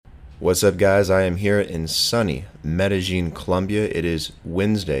What's up, guys? I am here in sunny Medellin, Colombia. It is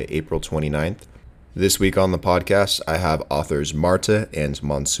Wednesday, April 29th. This week on the podcast, I have authors Marta and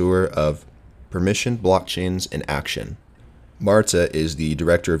Mansour of Permission Blockchains in Action. Marta is the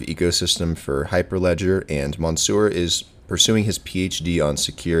director of ecosystem for Hyperledger, and Mansour is pursuing his PhD on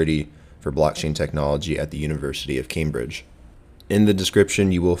security for blockchain technology at the University of Cambridge. In the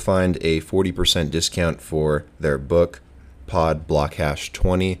description, you will find a 40% discount for their book, Pod Blockhash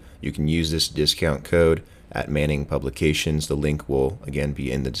 20. You can use this discount code at Manning Publications. The link will again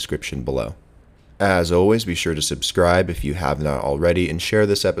be in the description below. As always, be sure to subscribe if you have not already, and share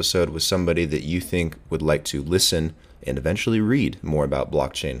this episode with somebody that you think would like to listen and eventually read more about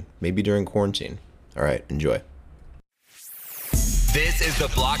blockchain, maybe during quarantine. All right, enjoy. This is the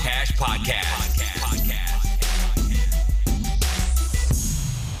Blockhash Podcast.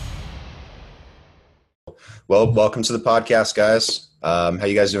 Well, welcome to the podcast, guys. How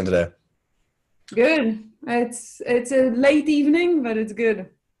you guys doing today? Good. It's a late evening, but it's good.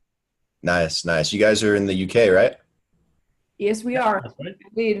 Nice. You guys are in the UK, right? Yes, we are. That's right.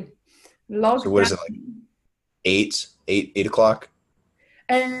 Indeed. So what is it, like 8 o'clock?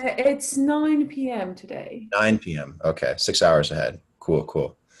 It's 9 p.m. today. 9 p.m. Okay, 6 hours ahead.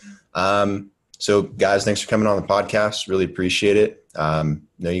 Cool. So guys, thanks for coming on the podcast. Really appreciate it. Know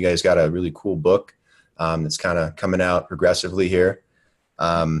you guys got a really cool book that's kind of coming out progressively here.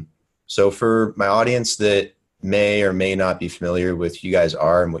 So for my audience that may or may not be familiar with who you guys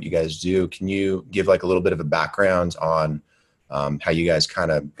are and what you guys do, can you give like a little bit of a background on how you guys kind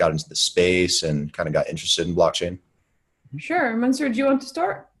of got into the space and kind of got interested in blockchain? Sure. Mansour, do you want to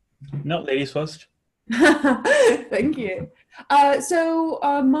start? No, ladies first. Thank you. So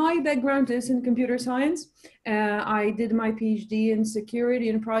my background is in computer science. I did my PhD in security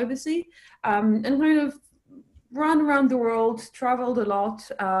and privacy, and kind of ran around the world, traveled a lot,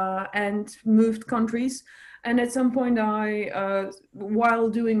 and moved countries. And at some point, while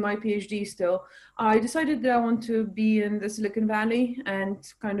doing my PhD still, I decided that I want to be in the Silicon Valley and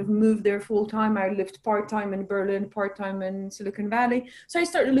kind of move there full time. I lived part-time in Berlin, part-time in Silicon Valley. So I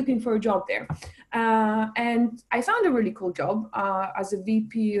started looking for a job there. And I found a really cool job as a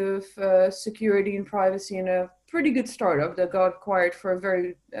VP of security and privacy in a pretty good startup that got acquired for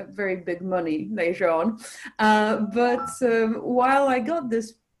very big money later on. But while I got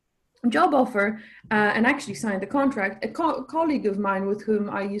this job offer and actually signed the contract, a colleague of mine with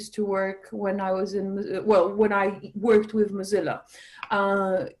whom I used to work when I worked with Mozilla,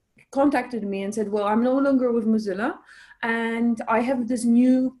 contacted me and said, well, I'm no longer with Mozilla and I have this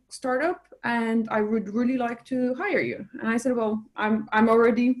new startup and I would really like to hire you. And I said, well, I'm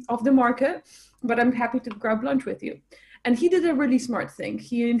already off the market, but I'm happy to grab lunch with you. And he did a really smart thing.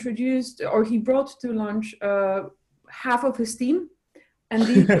 He brought to lunch half of his team. And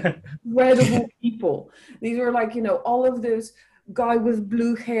these are incredible people. These were like, all of those guy with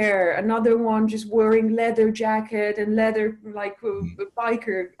blue hair, another one just wearing leather jacket and leather, like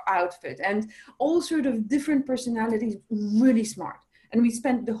biker outfit, and all sort of different personalities, really smart. And we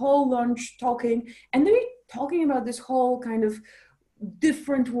spent the whole lunch talking, and they were talking about this whole kind of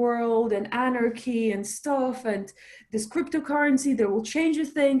different world and anarchy and stuff, and this cryptocurrency that will change a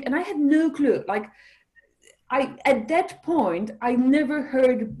thing. And I had no clue. At that point, I never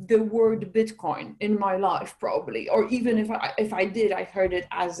heard the word Bitcoin in my life, probably, or even if I did, I heard it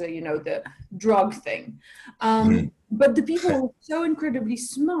as the drug thing. But the people were so incredibly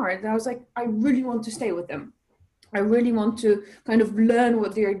smart that I was like, I really want to stay with them. I really want to kind of learn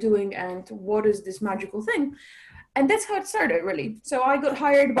what they're doing and what is this magical thing. And that's how it started, really. So I got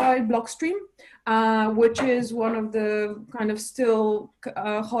hired by Blockstream, which is one of the kind of still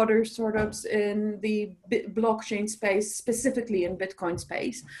hotter startups in the blockchain space, specifically in Bitcoin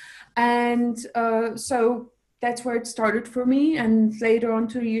space. And so that's where it started for me. And later on,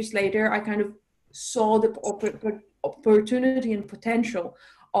 2 years later, I kind of saw the opportunity and potential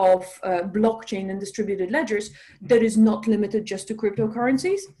of blockchain and distributed ledgers that is not limited just to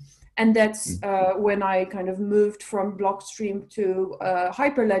cryptocurrencies. And that's when I kind of moved from Blockstream to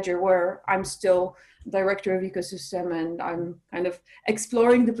Hyperledger, where I'm still director of ecosystem, and I'm kind of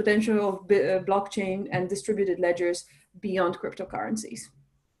exploring the potential of blockchain and distributed ledgers beyond cryptocurrencies.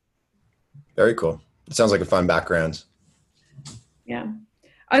 Very cool. It sounds like a fun background. Yeah.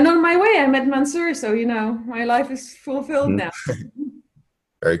 And on my way, I met Mansour, so, my life is fulfilled now.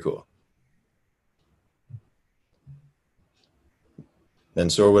 Very cool.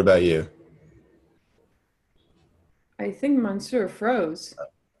 Mansour, what about you? I think Mansour froze.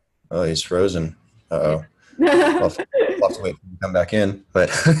 Oh, he's frozen. Uh-oh. I'll have to wait for him to come back in. But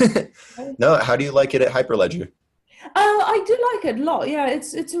no, how do you like it at Hyperledger? I do like it a lot. Yeah,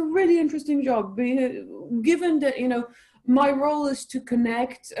 it's a really interesting job. Given that my role is to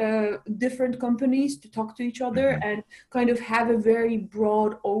connect different companies to talk to each other Mhm. and kind of have a very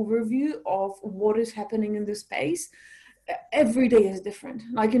broad overview of what is happening in the space. Every day is different.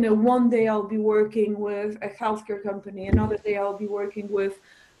 Like one day I'll be working with a healthcare company, another day I'll be working with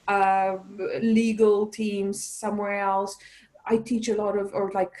uh, legal teams somewhere else. I teach a lot of,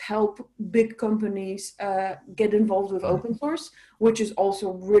 or like help big companies get involved with open source, which is also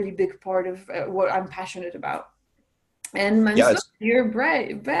a really big part of what I'm passionate about. And Yeah, Mansoor, it's you're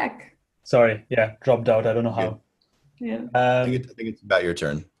back. Sorry, yeah, dropped out. I don't know good. how. Yeah. I think it's about your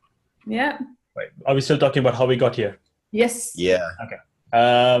turn. Yeah. Right. Are we still talking about how we got here? Yes. Yeah. Okay.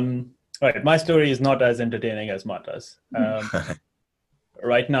 Right. My story is not as entertaining as Marta's.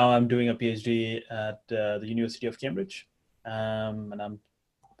 Right now, I'm doing a PhD at the University of Cambridge, and I'm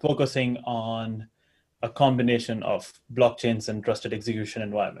focusing on a combination of blockchains and trusted execution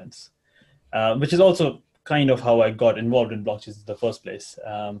environments, which is also kind of how I got involved in blockchains in the first place.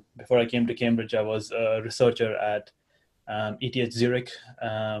 Before I came to Cambridge, I was a researcher at ETH Zurich,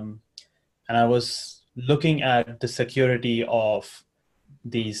 and I was looking at the security of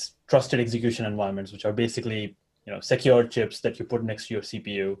these trusted execution environments, which are basically secure chips that you put next to your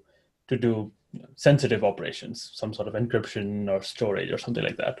CPU to do sensitive operations, some sort of encryption or storage or something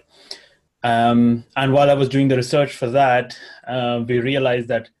like that. And while I was doing the research for that, we realized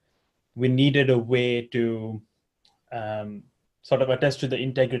that we needed a way to sort of attest to the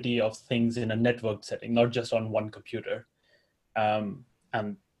integrity of things in a network setting, not just on one computer.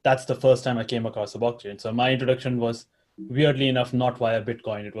 And that's the first time I came across a blockchain. So my introduction was, weirdly enough, not via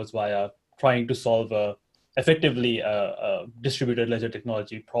Bitcoin. It was via trying to solve effectively a distributed ledger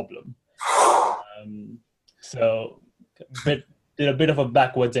technology problem. So did a bit of a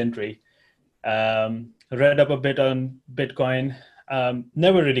backwards entry. Read up a bit on Bitcoin.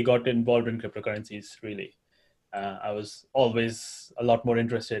 Never really got involved in cryptocurrencies, really. I was always a lot more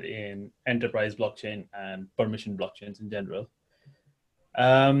interested in enterprise blockchain and permission blockchains in general.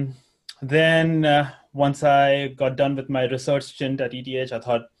 Then once I got done with my research stint at ETH, I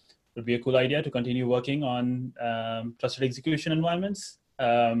thought it would be a cool idea to continue working on trusted execution environments.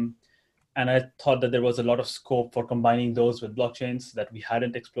 And I thought that there was a lot of scope for combining those with blockchains that we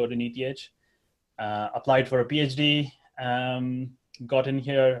hadn't explored in ETH. Applied for a PhD, got in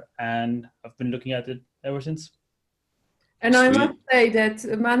here, and I've been looking at it ever since. And I Sweet. must say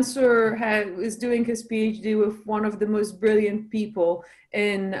that Mansoor is doing his PhD with one of the most brilliant people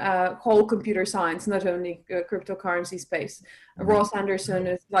in whole computer science, not only cryptocurrency space. Ross Anderson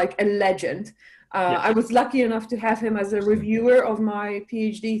is like a legend. Yes. I was lucky enough to have him as a reviewer of my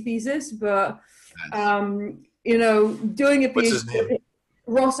PhD thesis, but doing a What's his PhD, name?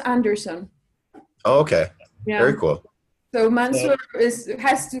 Ross Anderson. Oh, okay. Yeah. Very cool. So Mansoor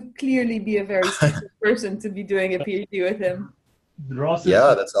has to clearly be a very special person to be doing a PhD with him. Ross's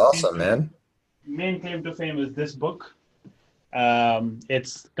Yeah, that's awesome, man. main claim to fame is this book.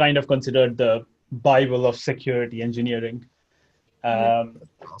 It's kind of considered the Bible of security engineering. Awesome.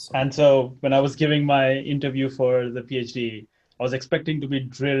 And so when I was giving my interview for the PhD, I was expecting to be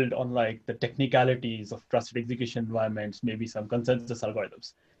drilled on like the technicalities of trusted execution environments, maybe some consensus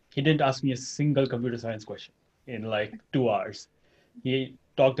algorithms. He didn't ask me a single computer science question in like 2 hours. He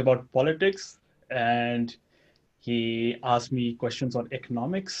talked about politics, and he asked me questions on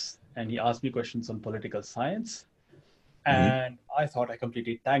economics, and he asked me questions on political science. And I thought I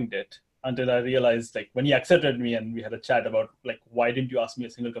completely tanked it until I realized, like, when he accepted me and we had a chat about, like, why didn't you ask me a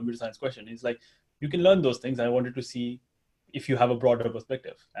single computer science question? He's like, you can learn those things. I wanted to see if you have a broader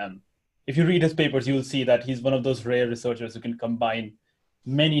perspective. And if you read his papers, you'll see that he's one of those rare researchers who can combine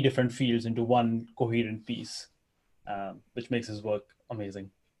many different fields into one coherent piece, which makes his work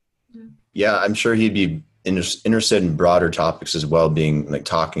amazing. Yeah, I'm sure he'd be interested in broader topics as well, being like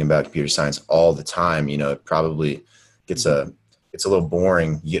talking about computer science all the time. It probably gets a little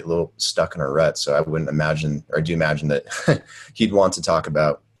boring. You get a little stuck in a rut. So I wouldn't imagine, or I do imagine that he'd want to talk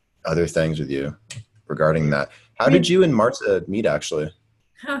about other things with you regarding that. How did you and Marta meet, actually?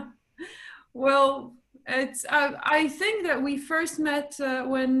 Well, it's I think that we first met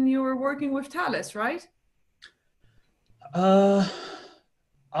when you were working with Thales, right?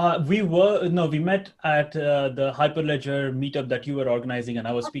 We met at the Hyperledger meetup that you were organizing, and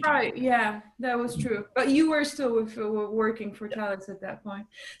I was speaking. Right, yeah, that was true. But you were still working for Thales at that point.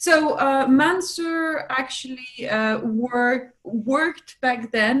 So Mansoor actually worked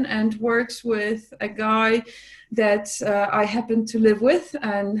back then and works with a guy that I happened to live with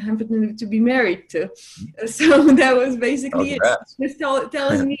and happened to be married to. So that was basically it. Just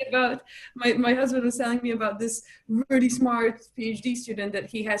telling me about, my husband was telling me about this really smart PhD student that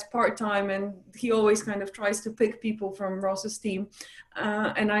he has part-time, and he always kind of tries to pick people from Ross's team.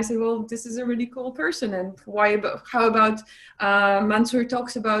 And I said, well, this is a really cool person. And how about Mansoor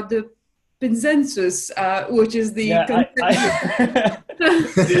talks about the consensus, which is the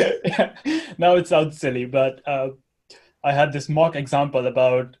now it sounds silly, but I had this mock example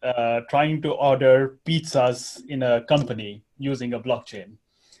about trying to order pizzas in a company using a blockchain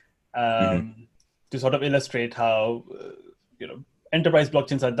to sort of illustrate how enterprise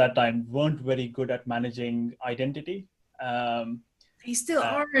blockchains at that time weren't very good at managing identity. They still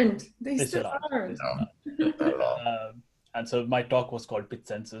aren't. They still aren't. No, not at all. And so my talk was called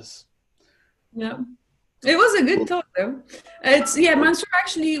Pitcensus. Yeah, it was a good talk though. Mansoor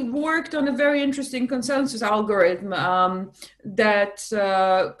actually worked on a very interesting consensus algorithm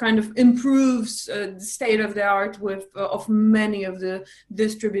that kind of improves the state of the art of many of the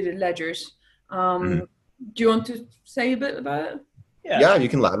distributed ledgers. Do you want to say a bit about it? Yeah, you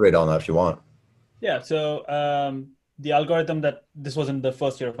can elaborate on that if you want. Yeah, so the algorithm this was in the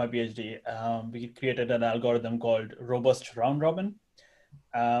first year of my PhD. We created an algorithm called Robust Round Robin.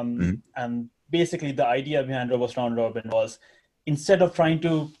 And basically the idea behind Robust Round Robin was, instead of trying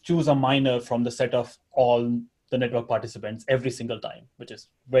to choose a miner from the set of all the network participants every single time, which is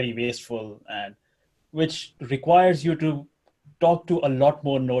very wasteful and which requires you to talk to a lot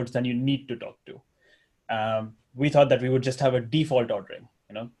more nodes than you need to talk to. We thought that we would just have a default ordering.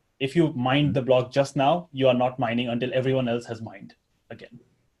 If you mined the block just now, you are not mining until everyone else has mined again,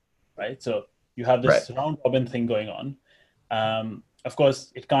 right? So you have this round robin thing going on. Of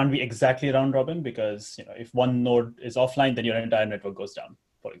course, it can't be exactly round robin because if one node is offline, then your entire network goes down,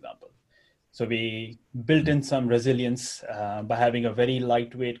 for example. So we built in some resilience by having a very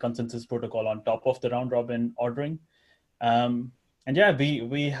lightweight consensus protocol on top of the round robin ordering.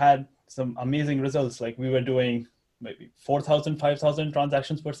 We had some amazing results. Like we were doing maybe 4,000, 5,000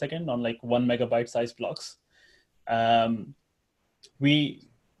 transactions per second on like 1 megabyte size blocks. We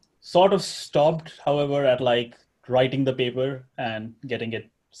sort of stopped, however, at like writing the paper and getting it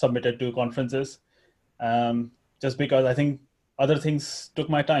submitted to conferences, just because I think other things took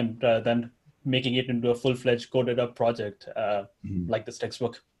my time rather than making it into a full-fledged coded up project like this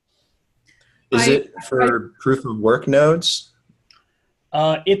textbook. Is it for proof of work nodes?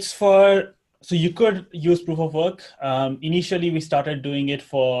 So you could use proof of work. Initially, we started doing it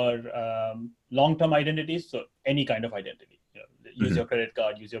for long-term identities, so any kind of identity. Use your credit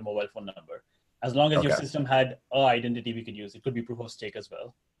card, use your mobile phone number. As long as your system had an identity we could use. It could be proof of stake as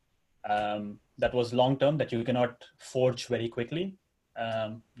well. That was long-term, that you cannot forge very quickly.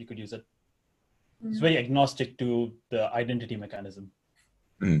 You could use it. It's very agnostic to the identity mechanism.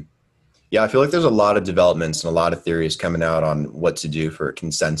 Yeah, I feel like there's a lot of developments and a lot of theories coming out on what to do for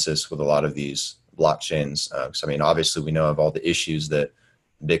consensus with a lot of these blockchains. So, I mean, obviously we know of all the issues that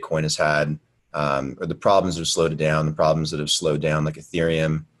Bitcoin has had, or the problems that have slowed it down, the problems that have slowed down like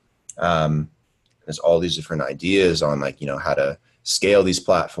Ethereum. There's all these different ideas on how to scale these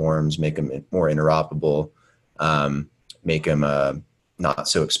platforms, make them more interoperable, make them not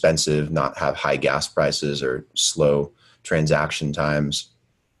so expensive, not have high gas prices or slow transaction times.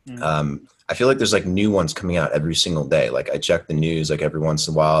 I feel like there's like new ones coming out every single day. Like I check the news like every once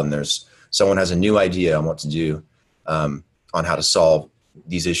in a while, and there's someone has a new idea on what to do on how to solve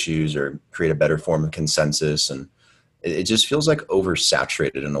these issues or create a better form of consensus. And it just feels like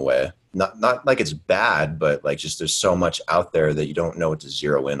oversaturated in a way. Not like it's bad, but like just there's so much out there that you don't know what to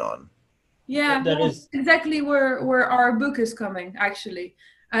zero in on. Yeah, that's exactly where our book is coming, actually.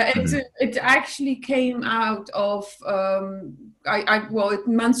 It actually came out of,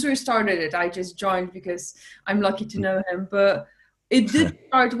 Mansoor started it. I just joined because I'm lucky to know him. But it did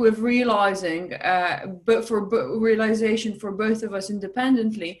start with realizing, realization for both of us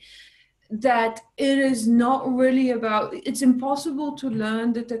independently, that it is not really about, it's impossible to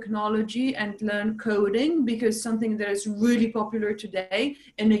learn the technology and learn coding, because something that is really popular today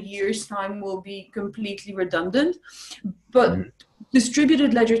in a year's time will be completely redundant. But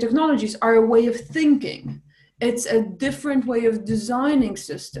distributed ledger technologies are a way of thinking. It's a different way of designing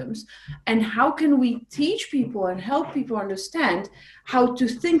systems. And how can we teach people and help people understand how to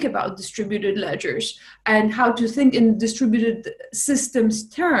think about distributed ledgers and how to think in distributed systems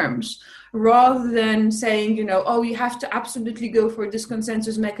terms, rather than saying, you have to absolutely go for this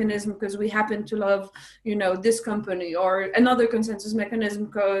consensus mechanism because we happen to love, this company, or another consensus mechanism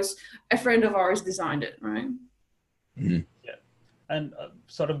because a friend of ours designed it, right? Yeah. and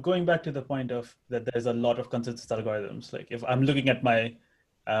sort of going back to the point of that there's a lot of consensus algorithms. Like if I'm looking at my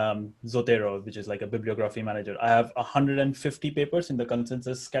Zotero, which is like a bibliography manager, I have 150 papers in the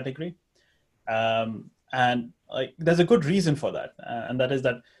consensus category. And like, there's a good reason for that. And that is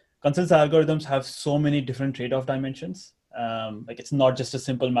that consensus algorithms have so many different trade-off dimensions. Like it's not just a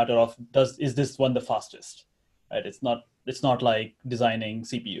simple matter of is this one the fastest, right? It's not like designing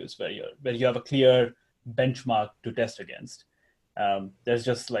CPUs where you have a clear benchmark to test against. There's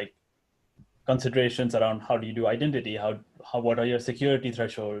just like considerations around how do you do identity, what are your security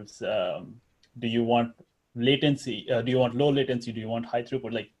thresholds, do you want latency, do you want low latency, do you want high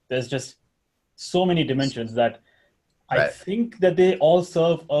throughput? Like there's just so many dimensions that I think that they all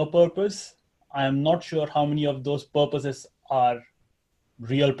serve a purpose. I am not sure how many of those purposes are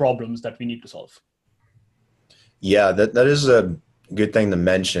real problems that we need to solve. Yeah, that is a good thing to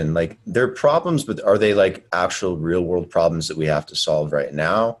mention. Like they're problems, but are they like actual real world problems that we have to solve right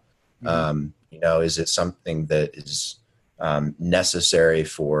now? Mm-hmm. Is it something that is necessary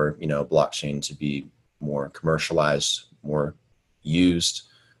for, blockchain to be more commercialized, more used?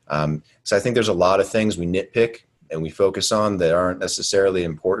 So I think there's a lot of things we nitpick and we focus on that aren't necessarily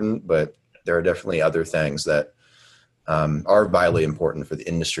important, but there are definitely other things that are vitally important for the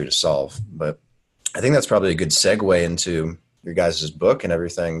industry to solve. But I think that's probably a good segue into your guys' book and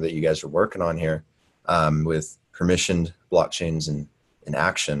everything that you guys are working on here with permissioned blockchains in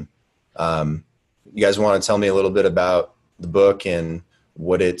action. You guys want to tell me a little bit about the book and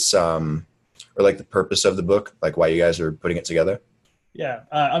what it's, or like the purpose of the book, like why you guys are putting it together? Yeah,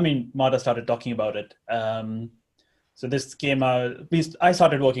 Marta started talking about it. So this came out, I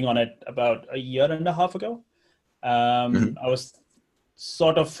started working on it about a year and a half ago. Mm-hmm. I was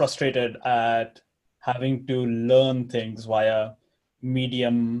sort of frustrated at having to learn things via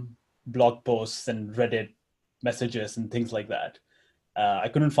Medium blog posts and Reddit messages and things like that. I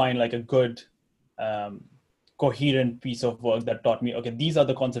couldn't find like a good coherent piece of work that taught me, okay, these are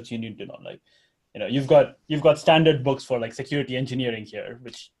the concepts you need to know. Like, you've got standard books for like security engineering here,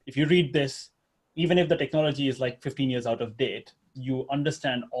 which if you read this, even if the technology is like 15 years out of date, you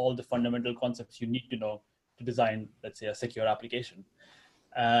understand all the fundamental concepts you need to know to design, let's say, a secure application.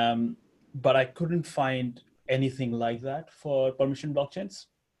 But I couldn't find anything like that for permission blockchains.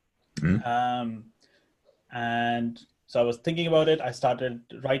 Mm-hmm. And so I was thinking about it. I started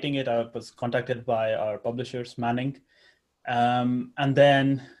writing it. I was contacted by our publishers, Manning. And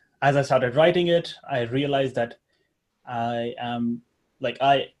then as I started writing it, I realized that I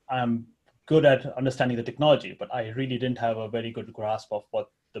am good at understanding the technology, but I really didn't have a very good grasp of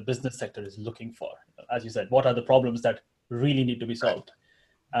what the business sector is looking for. As you said, what are the problems that really need to be solved?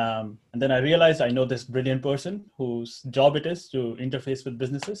 And then I realized I know this brilliant person whose job it is to interface with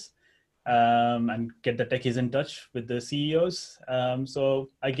businesses and get the techies in touch with the CEOs. So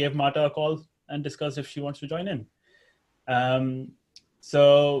I gave Marta a call and discussed if she wants to join in.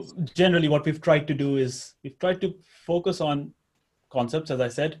 So generally what we've tried to do is we've tried to focus on concepts, as I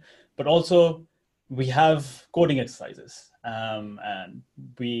said, but also we have coding exercises. And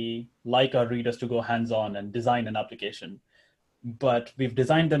we like our readers to go hands-on and design an application. But we've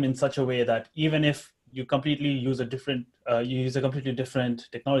designed them in such a way that even if you completely use a completely different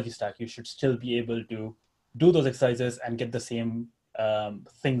technology stack, you should still be able to do those exercises and get the same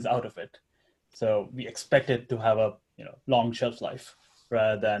things out of it. So we expect it to have a long shelf life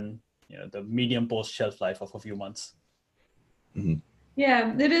rather than the medium post shelf life of a few months. Mm-hmm.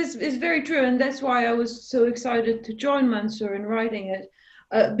 Yeah, it's very true, and that's why I was so excited to join Mansoor in writing it,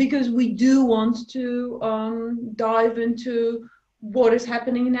 because we do want to dive into what is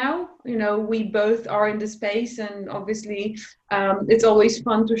happening now. We both are in the space, and obviously it's always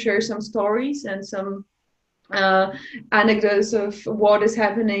fun to share some stories and some anecdotes of what is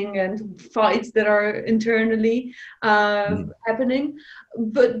happening and fights that are internally happening.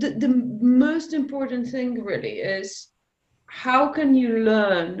 But the most important thing really is, how can you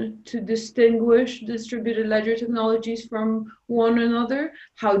learn to distinguish distributed ledger technologies from one another?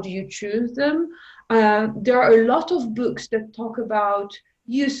 How do you choose them? There are a lot of books that talk about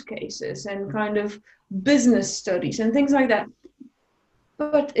use cases and kind of business studies and things like that.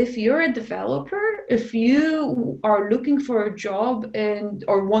 But if you're a developer, if you are looking for a job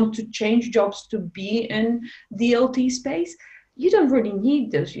or want to change jobs to be in DLT space, you don't really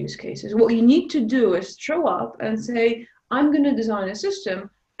need those use cases. What you need to do is show up and say, I'm going to design a system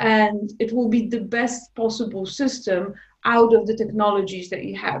and it will be the best possible system out of the technologies that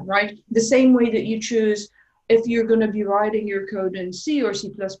you have, right? The same way that you choose if you're going to be writing your code in C or C++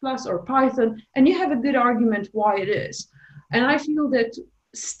 or Python, and you have a good argument why it is. And I feel that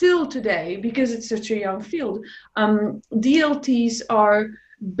still today, because it's such a young field, DLTs are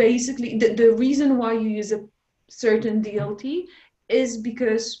basically the reason why you use a certain DLT is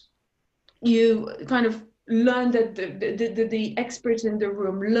because you kind of learn that the experts in the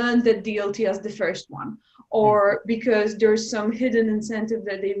room learn that DLT as the first one, or because there's some hidden incentive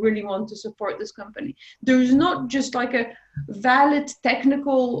that they really want to support this company. There's not just like a valid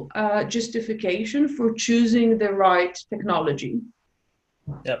technical justification for choosing the right technology.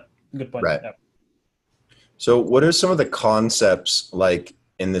 Yep, good point. Right. Yep. So what are some of the concepts like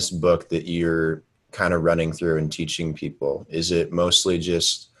in this book that you're kind of running through and teaching people? Is it mostly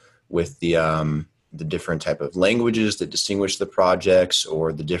just with the different type of languages that distinguish the projects,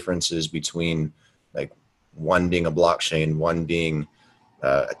 or the differences between like one being a blockchain, one being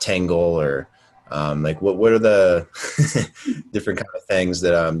a Tangle, or like what are the different kind of things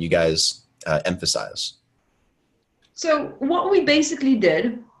that you guys emphasize? So what we basically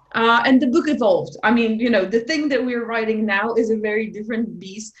did, and the book evolved. I mean, the thing that we're writing now is a very different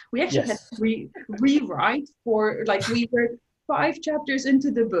beast. We actually had to rewrite for, like, we were 5 chapters into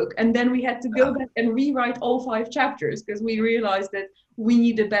the book, and then we had to go back and rewrite all 5 chapters because we realized that we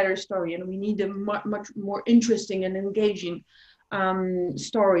need a better story and we need a much more interesting and engaging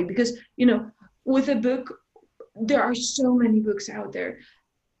story. Because, with a book, there are so many books out there.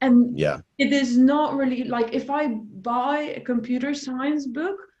 And it is not really like, if I buy a computer science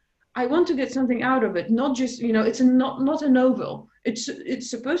book, I want to get something out of it. Not just, it's not a novel. It's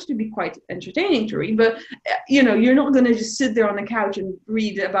supposed to be quite entertaining to read, but you're not going to just sit there on the couch and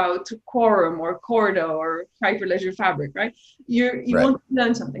read about Quorum or Corda or Hyperledger Fabric, right? You want to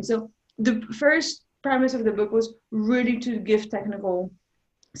learn something. So the first premise of the book was really to give technical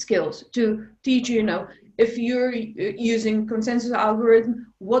skills, to teach if you're using consensus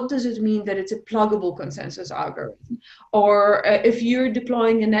algorithm, what does it mean that it's a pluggable consensus algorithm? Or if you're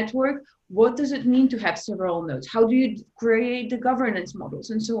deploying a network, what does it mean to have several nodes? How do you create the governance models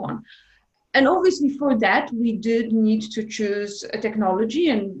and so on? And obviously for that, we did need to choose a technology,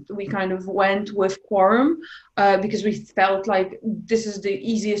 and we kind of went with Quorum because we felt like this is the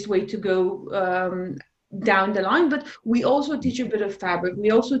easiest way to go down the line. But we also teach a bit of Fabric.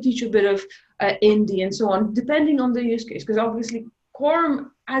 We also teach a bit of Indy and so on, depending on the use case. Because obviously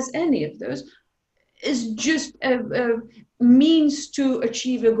Quorum, as any of those, is just a means to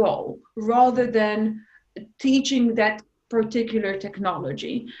achieve a goal rather than teaching that particular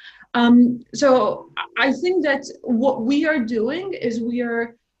technology. So I think that what we are doing is we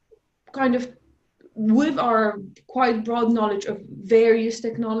are kind of, with our quite broad knowledge of various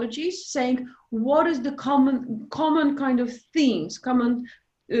technologies, saying what is the common kind of themes, common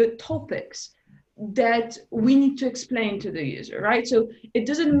topics that we need to explain to the user, right? So it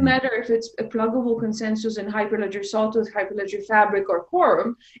doesn't matter if it's a pluggable consensus in Hyperledger Salto, Hyperledger Fabric, or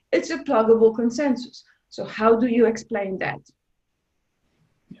Quorum, it's a pluggable consensus. So how do you explain that?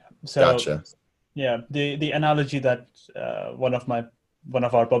 So, gotcha. Yeah, the analogy that one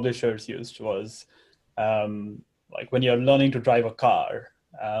of our publishers used was like when you're learning to drive a car,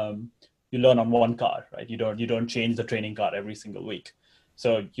 you learn on one car, right? You don't change the training car every single week.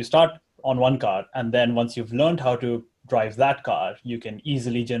 So you start on one car, and then once you've learned how to drive that car, you can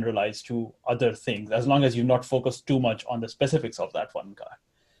easily generalize to other things, as long as you're not focused too much on the specifics of that one car.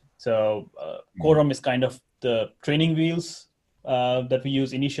 So Quorum is kind of the training wheels that we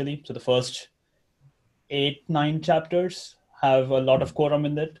use initially. So the first 8-9 chapters have a lot of Quorum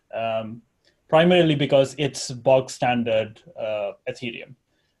in it, primarily because it's bog standard Ethereum.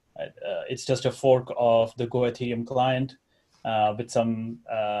 It's just a fork of the Go Ethereum client with some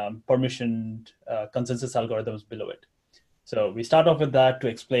permissioned consensus algorithms below it. So we start off with that to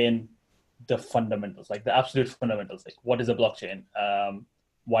explain the fundamentals, like the absolute fundamentals, like what is a blockchain?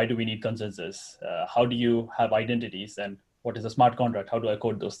 Why do we need consensus? How do you have identities? And what is a smart contract? How do I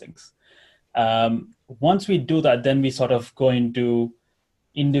code those things? Once we do that, then we sort of go into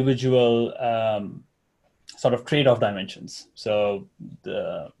individual sort of trade-off dimensions. So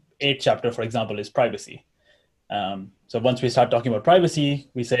the 8th chapter, for example, is privacy. So once we start talking about privacy,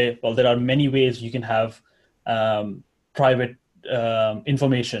 we say, well, there are many ways you can have private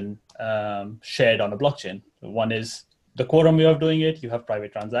information shared on a blockchain. One is the Quorum way of doing it. You have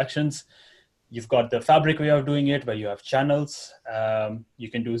private transactions. You've got the Fabric way of doing it, where you have channels. You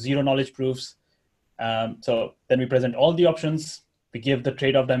can do zero knowledge proofs. So then we present all the options. We give the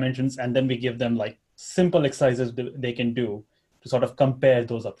trade-off dimensions, and then we give them like simple exercises they can do to sort of compare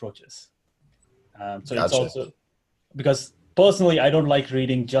those approaches. So gotcha. It's also, because personally, I don't like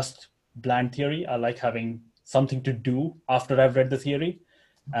reading just bland theory. I like having something to do after I've read the theory.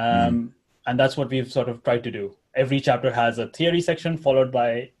 And that's what we've sort of tried to do. every chapter has a theory section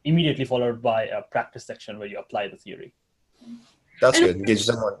immediately followed by a practice section where you apply the theory. That's good. It gives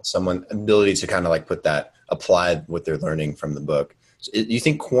someone ability to kind of like apply what they're learning from the book. So, do you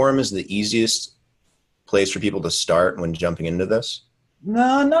think Quorum is the easiest place for people to start when jumping into this?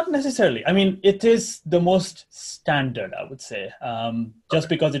 No, not necessarily. I mean, it is the most standard, I would say, just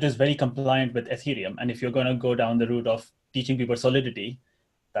because it is very compliant with Ethereum. And if you're going to go down the route of teaching people Solidity,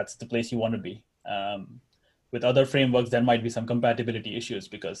 that's the place you want to be. With other frameworks, there might be some compatibility issues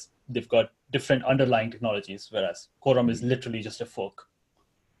because they've got different underlying technologies, whereas Quorum is literally just a fork.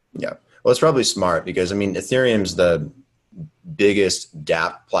 Yeah. Well, it's probably smart because, I mean, Ethereum's the biggest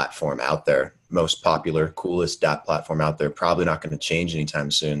dApp platform out there, most popular, coolest dApp platform out there, probably not going to change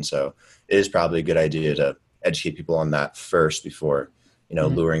anytime soon. So it is probably a good idea to educate people on that first before,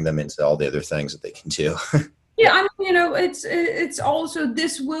 luring them into all the other things that they can do. Yeah, I mean, it's also,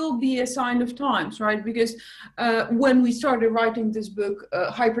 this will be a sign of times, right? Because when we started writing this book,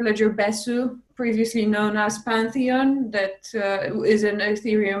 Hyperledger Besu, previously known as Pantheon, that is an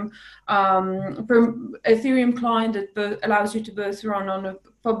Ethereum client that allows you to both run on a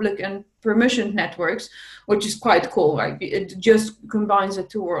public and permissioned networks, which is quite cool, right? It just combines the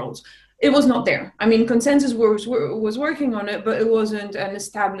two worlds. It was not there. I mean, Consensus was working on it, but it wasn't an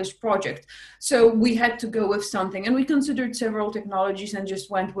established project. So we had to go with something. And we considered several technologies and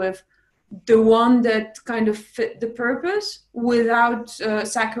just went with the one that kind of fit the purpose without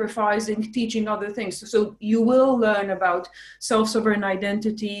sacrificing teaching other things. So you will learn about self-sovereign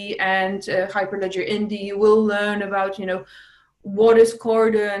identity and Hyperledger Indy. You will learn about, what is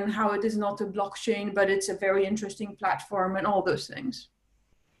Corda and how it is not a blockchain, but it's a very interesting platform and all those things.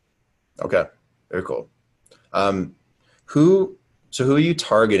 Okay, very cool. Who are you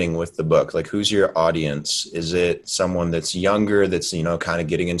targeting with the book? Like, who's your audience? Is it someone that's younger, that's, kind of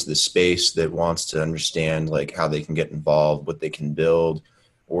getting into the space, that wants to understand like how they can get involved, what they can build?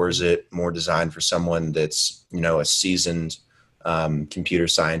 Or is it more designed for someone that's, a seasoned computer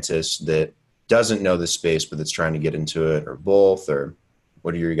scientist that doesn't know the space, but that's trying to get into it, or both? Or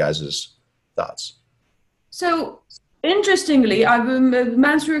what are your guys' thoughts? So, interestingly,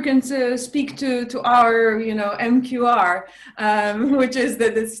 Mansoor can speak to our, MQR, which is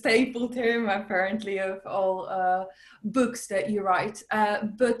the staple term apparently of all books that you write.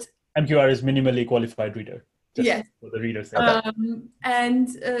 But MQR is minimally qualified reader. Yes. For the readers. So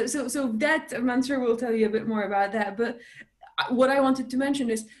that Mansoor will tell you a bit more about that. But what I wanted to mention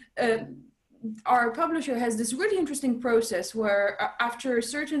is, our publisher has this really interesting process where after a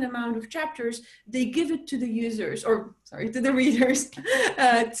certain amount of chapters, they give it to the users, to the readers,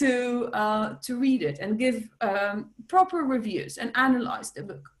 to read it and give proper reviews and analyze the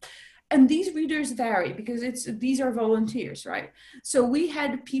book. And these readers vary because these are volunteers, right? So we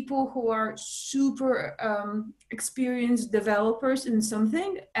had people who are super experienced developers in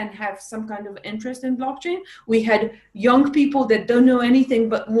something and have some kind of interest in blockchain. We had young people that don't know anything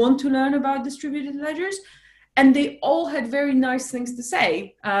but want to learn about distributed ledgers. And they all had very nice things to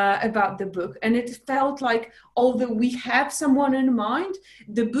say about the book. And it felt like, although we have someone in mind,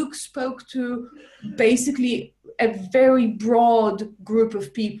 the book spoke to basically a very broad group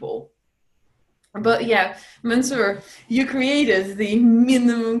of people. But yeah, Mansoor, you created the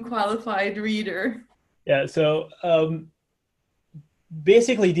minimum qualified reader. Yeah, so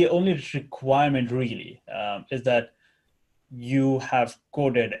basically the only requirement really is that you have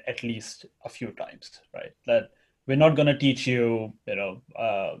coded at least a few times, right? That we're not going to teach you,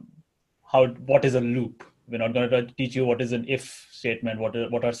 what is a loop. We're not going to teach you what is an if statement,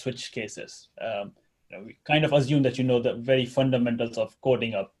 what are switch cases. We kind of assume that you know the very fundamentals of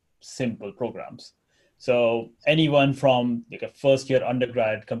coding up simple programs. So anyone from like a first year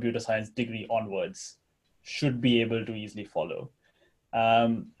undergrad computer science degree onwards should be able to easily follow.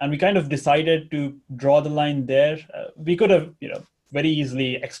 And we kind of decided to draw the line there. We could have, very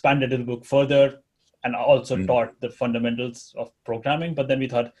easily expanded the book further and also taught the fundamentals of programming. But then we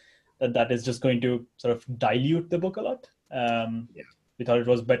thought that is just going to sort of dilute the book a lot. We thought it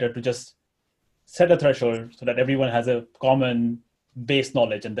was better to just set a threshold so that everyone has a common base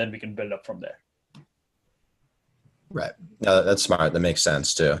knowledge, and then we can build up from there. Right. No, that's smart. That makes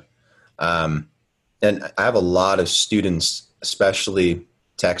sense too. And I have a lot of students, especially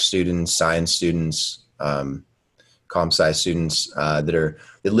tech students, science students, comp sci students that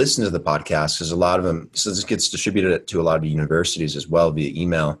listen to the podcast, because a lot of them, so this gets distributed to a lot of universities as well via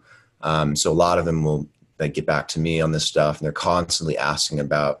email. So a lot of them will get back to me on this stuff, and they're constantly asking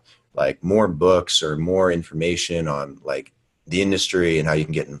about like more books or more information on like the industry and how you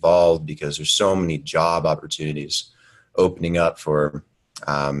can get involved, because there's so many job opportunities opening up for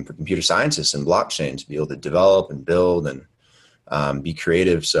for computer scientists and blockchain to be able to develop and build and be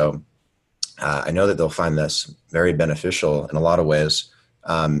creative. So I know that they'll find this very beneficial in a lot of ways.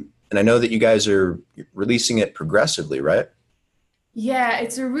 And I know that you guys are releasing it progressively, right? Yeah,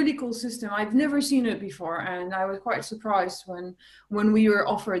 it's a really cool system. I've never seen it before, and I was quite surprised when we were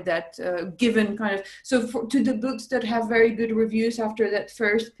offered that. Given kind of to the books that have very good reviews after that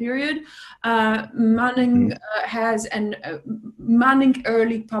first period, Manning has an Manning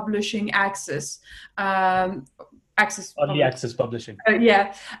Early Publishing Access. Early access publishing.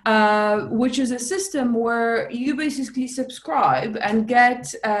 Which is a system where you basically subscribe and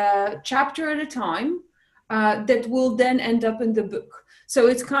get a chapter at a time. That will then end up in the book. So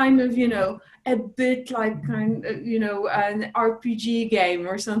it's kind of, a bit like an RPG game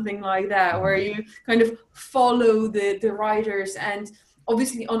or something like that, where you kind of follow the writers. And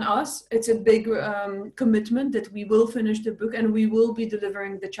obviously on us, it's a big commitment that we will finish the book and we will be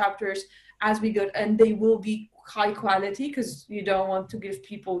delivering the chapters as we go, and they will be high quality because you don't want to give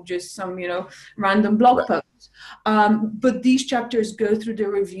people just some, random blog posts. But these chapters go through the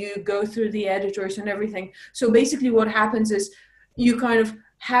review, go through the editors and everything. So basically what happens is you kind of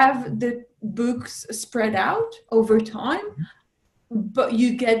have the books spread out over time, but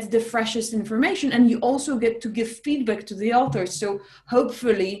you get the freshest information and you also get to give feedback to the authors. So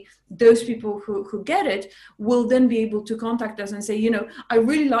hopefully those people who get it will then be able to contact us and say, I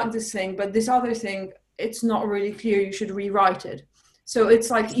really like this thing, but this other thing, it's not really clear, you should rewrite it. So it's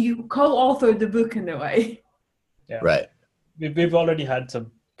like you co-author the book in a way. Yeah. Right. We've already had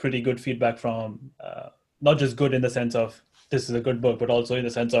some pretty good feedback from, not just good in the sense of this is a good book, but also in the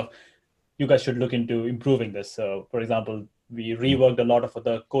sense of you guys should look into improving this. So for example, we reworked a lot of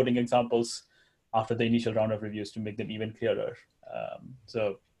the coding examples after the initial round of reviews to make them even clearer.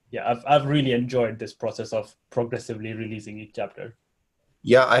 So yeah, I've really enjoyed this process of progressively releasing each chapter.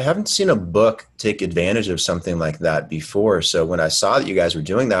 Yeah, I haven't seen a book take advantage of something like that before. So when I saw that you guys were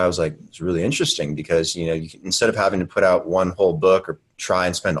doing that, I was like, it's really interesting because, instead of having to put out one whole book or try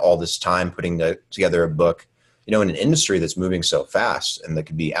and spend all this time putting together a book, in an industry that's moving so fast and that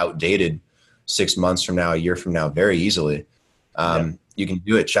could be outdated 6 months from now, a year from now, very easily. You can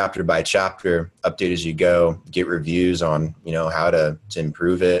do it chapter by chapter, update as you go, get reviews on, how to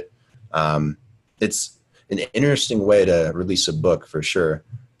improve it. It's an interesting way to release a book for sure.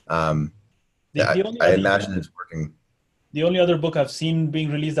 I imagine it's working. The only other book I've seen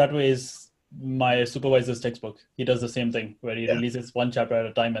being released that way is my supervisor's textbook. He does the same thing where he releases one chapter at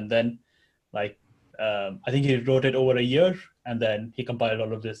a time, and then I think he wrote it over a year and then he compiled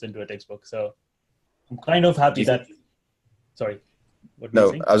all of this into a textbook. So I'm kind of happy that, sorry.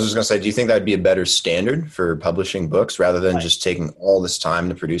 No, I was just going to say, do you think that'd be a better standard for publishing books rather than just taking all this time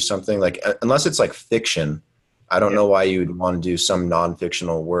to produce something? Like, unless it's like fiction, I don't know why you would want to do some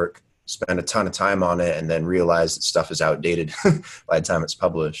non-fictional work, spend a ton of time on it, and then realize that stuff is outdated by the time it's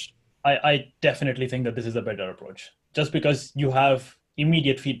published. I definitely think that this is a better approach, just because you have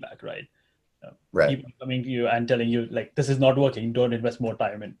immediate feedback, right? Right. People coming to you and telling you, like, this is not working, don't invest more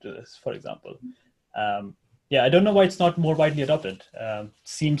time into this, for example. I don't know why it's not more widely adopted.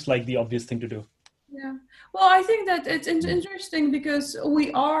 Seems like the obvious thing to do. Yeah. Well, I think that it's interesting because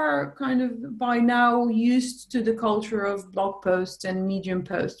we are kind of by now used to the culture of blog posts and Medium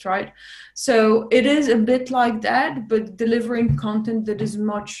posts, right? So it is a bit like that, but delivering content that is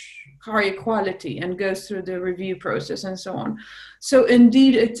much higher quality and goes through the review process and so on. So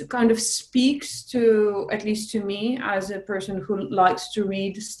indeed, it kind of speaks to, at least to me, as a person who likes to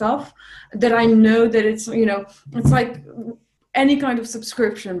read stuff, that I know that it's, it's like any kind of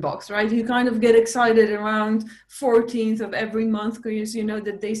subscription box, right? You kind of get excited around 14th of every month because you know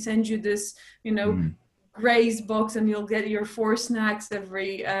that they send you this, Grace box and you'll get your 4 snacks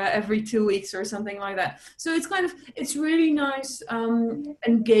every 2 weeks or something like that. So it's really nice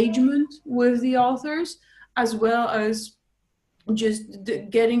engagement with the authors, as well as just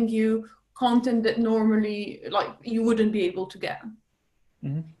getting you content that normally you wouldn't be able to get.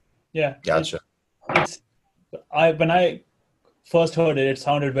 Mm-hmm. Yeah. Gotcha. When I first heard it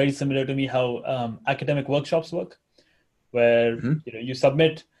sounded very similar to me how academic workshops work, where you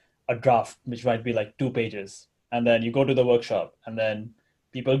submit a draft, which might be like 2 pages, and then you go to the workshop and then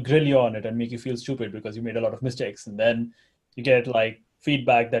people grill you on it and make you feel stupid because you made a lot of mistakes, and then you get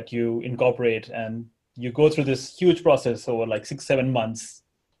feedback that you incorporate, and you go through this huge process over 6-7 months,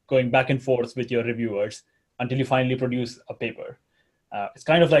 going back and forth with your reviewers until you finally produce a paper. It's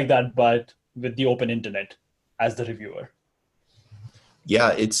kind of like that, but with the open internet as the reviewer.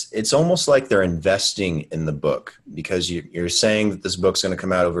 Yeah, it's almost like they're investing in the book because you're saying that this book's going to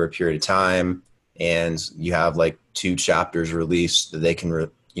come out over a period of time, and you have 2 chapters released that they can,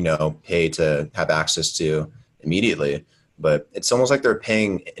 pay to have access to immediately. But it's almost like they're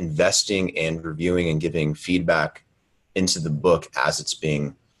paying, investing and reviewing and giving feedback into the book as it's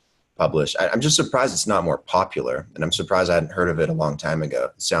being published. I'm just surprised it's not more popular, and I'm surprised I hadn't heard of it a long time ago.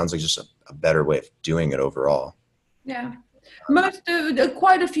 It sounds like just a better way of doing it overall. Yeah.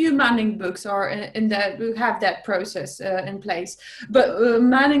 Quite a few Manning books are in that have that process in place, but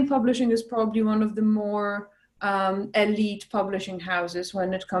Manning Publishing is probably one of the more elite publishing houses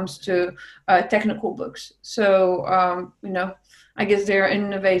when it comes to technical books. So I guess they're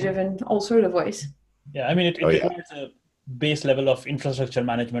innovative in all sorts of ways. Yeah, I mean it requires a base level of infrastructure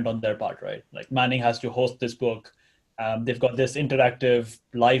management on their part, right? Like Manning has to host this book. They've got this interactive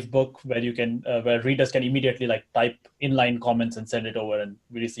live book where you can, where readers can immediately like type inline comments and send it over, and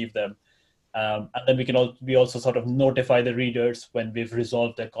we receive them. And then we also sort of notify the readers when we've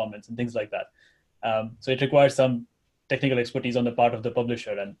resolved their comments and things like that. So it requires some technical expertise on the part of the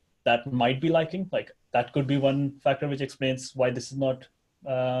publisher, and that might be lacking. Like that could be one factor which explains why this is not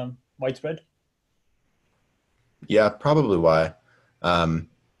widespread. Yeah, probably why.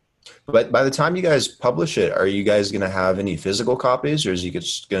 But by the time you guys publish it, are you guys going to have any physical copies, or is it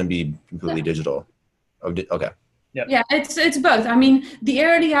just going to be completely digital? Oh, okay. Yeah, it's both. I mean, the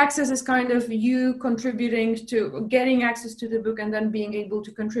early access is kind of you contributing to getting access to the book and then being able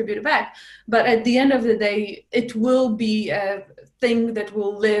to contribute back. But at the end of the day, it will be a thing that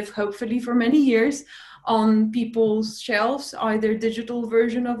will live, hopefully, for many years on people's shelves, either digital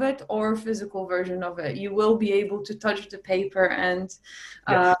version of it or physical version of it. You will be able to touch the paper and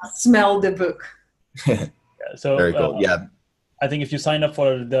smell the book. Yeah, so very cool. Yeah. I think if you sign up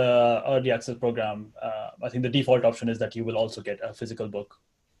for the early access program, I think the default option is that you will also get a physical book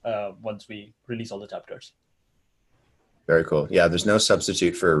once we release all the chapters. Very cool. Yeah, there's no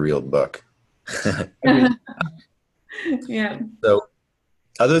substitute for a real book. Yeah. So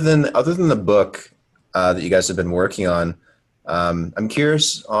other than the book that you guys have been working on, I'm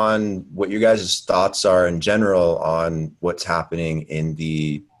curious on what your guys' thoughts are in general on what's happening in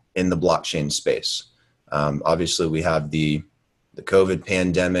the blockchain space. Obviously, we have the COVID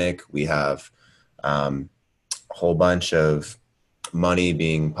pandemic. We have a whole bunch of money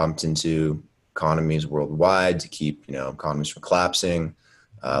being pumped into economies worldwide to keep economies from collapsing.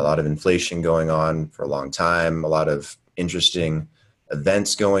 A lot of inflation going on for a long time. A lot of interesting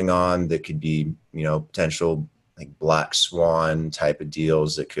events going on that could be potential like black swan type of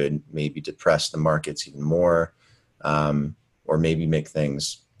deals that could maybe depress the markets even more, or maybe make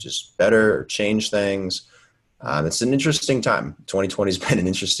things just better or change things. It's an interesting time. 2020 has been an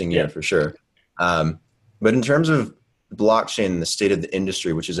interesting year for sure. But in terms of blockchain and the state of the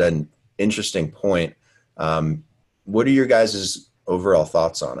industry, which is an interesting point, what are your guys' overall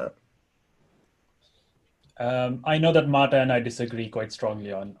thoughts on it? I know that Marta and I disagree quite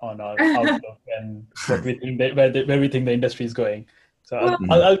strongly on our outlook and what we think where we think the industry is going. So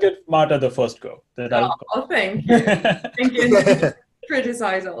I'll give Marta the first go. Thank you. Thank you.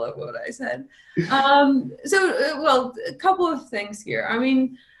 Criticize all of what I said. A couple of things here. I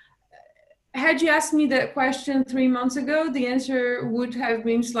mean, had you asked me that question 3 months ago, the answer would have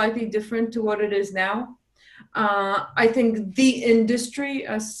been slightly different to what it is now. I think the industry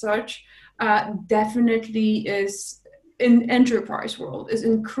as such definitely is, in enterprise world, is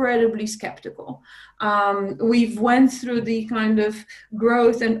incredibly skeptical. We've went through the kind of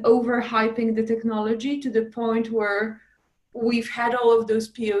growth and overhyping the technology to the point where we've had all of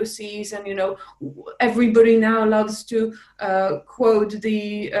those POCs, and everybody now loves to quote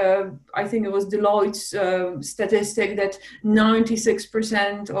the I think it was Deloitte's statistic that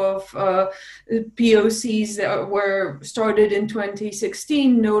 96% of POCs that were started in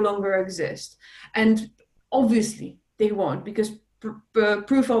 2016 no longer exist, and obviously they won't, because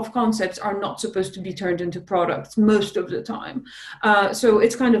proof of concepts are not supposed to be turned into products most of the time. So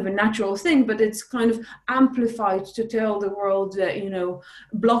it's kind of a natural thing, but it's kind of amplified to tell the world that,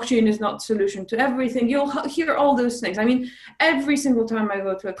 blockchain is not the solution to everything. You'll hear all those things. I mean, every single time I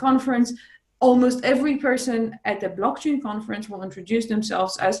go to a conference, almost every person at the blockchain conference will introduce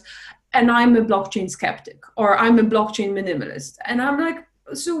themselves as, and I'm a blockchain skeptic, or I'm a blockchain minimalist. And I'm like,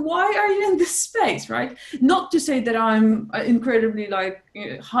 so why are you in this space, right? Not to say that I'm incredibly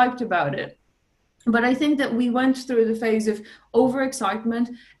hyped about it, but I think that we went through the phase of overexcitement,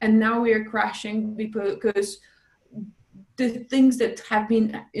 and now we are crashing because the things that have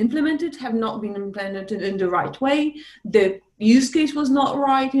been implemented have not been implemented in the right way. The use case was not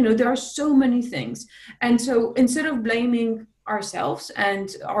right. There are so many things. And so instead of blaming ourselves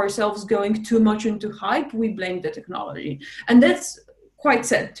and ourselves going too much into hype, we blame the technology. And that's quite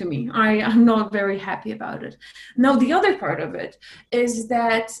sad to me. I'm not very happy about it. Now, the other part of it is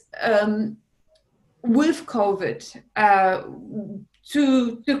that with COVID,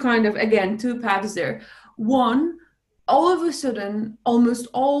 two kind of, again, two paths there. One, all of a sudden, almost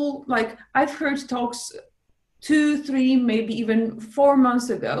all, like I've heard talks 2, 3, maybe even 4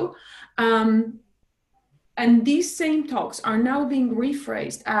 months ago, and these same talks are now being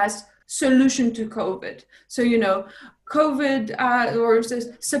rephrased as solution to COVID. So, COVID or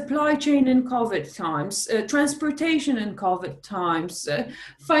supply chain in COVID times, transportation in COVID times,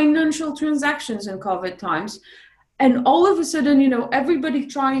 financial transactions in COVID times. And all of a sudden, everybody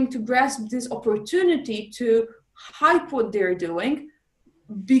trying to grasp this opportunity to hype what they're doing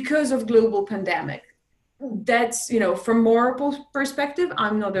because of global pandemic. That's, from moral perspective,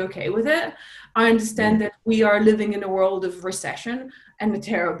 I'm not okay with it. I understand that we are living in a world of recession, and a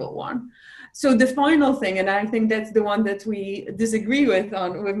terrible one. So the final thing, and I think that's the one that we disagree with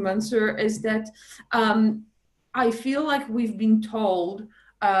Mansoor, is that I feel like we've been told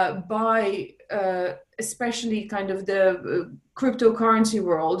by especially kind of the cryptocurrency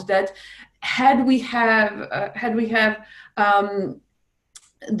world that had we have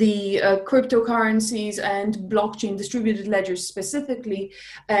the cryptocurrencies and blockchain distributed ledgers specifically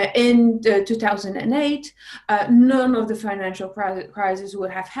in 2008, none of the financial crisis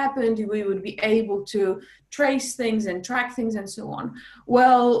would have happened. We would be able to trace things and track things and so on.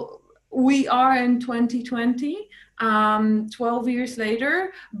 Well, we are in 2020. 12 years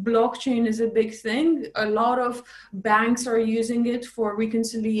later, blockchain is a big thing. A lot of banks are using it for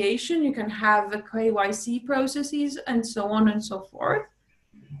reconciliation. You can have the KYC processes and so on and so forth.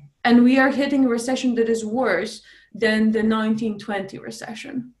 And we are hitting a recession that is worse than the 1920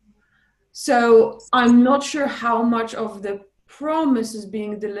 recession. So I'm not sure how much of the promise is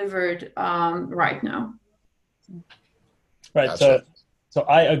being delivered right now. Right. Gotcha. So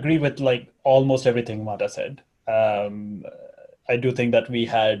I agree with like almost everything Marta said. I do think that we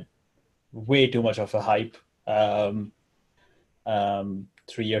had way too much of a hype 3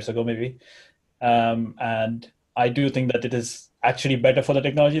 years ago, maybe. And I do think that it is actually better for the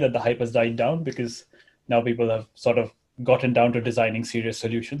technology that the hype has died down, because now people have sort of gotten down to designing serious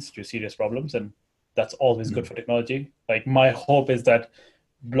solutions to serious problems. And that's always good for technology. Like, my hope is that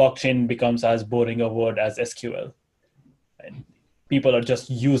blockchain becomes as boring a word as SQL. And people are just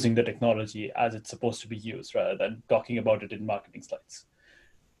using the technology as it's supposed to be used rather than talking about it in marketing slides.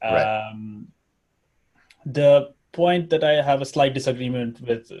 Right. The point that I have a slight disagreement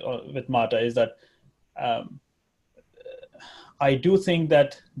with Marta is that I do think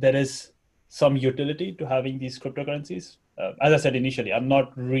that there is some utility to having these cryptocurrencies. As I said initially, I'm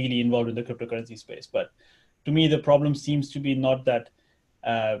not really involved in the cryptocurrency space, but to me, the problem seems to be not that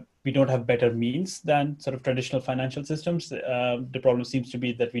we don't have better means than sort of traditional financial systems. The problem seems to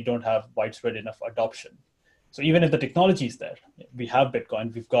be that we don't have widespread enough adoption. So even if the technology is there, we have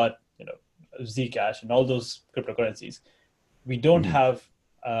Bitcoin, we've got Zcash and all those cryptocurrencies, we don't have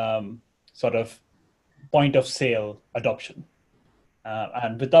sort of point of sale adoption.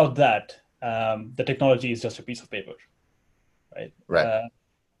 And without that, the technology is just a piece of paper, right? Right.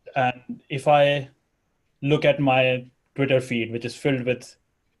 And if I look at my Twitter feed, which is filled with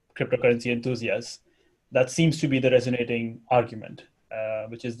cryptocurrency enthusiasts, that seems to be the resonating argument,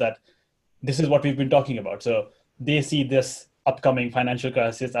 which is that this is what we've been talking about. So they see this upcoming financial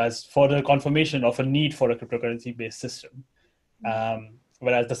crisis as further confirmation of a need for a cryptocurrency-based system.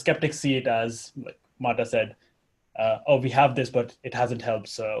 Whereas the skeptics see it as, like Marta said, oh, we have this, but it hasn't helped,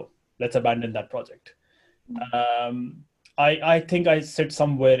 so let's abandon that project. I think I sit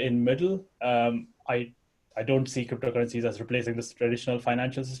somewhere in middle. I don't see cryptocurrencies as replacing this traditional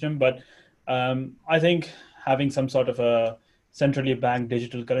financial system, but I think having some sort of a centrally banked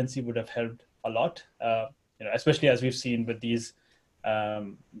digital currency would have helped a lot, especially as we've seen with these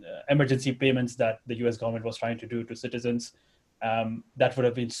emergency payments that the US government was trying to do to citizens. That would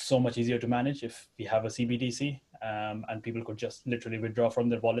have been so much easier to manage if we have a CBDC and people could just literally withdraw from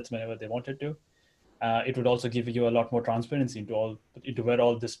their wallets whenever they wanted to. It would also give you a lot more transparency into where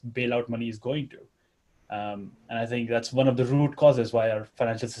all this bailout money is going to. And I think that's one of the root causes why our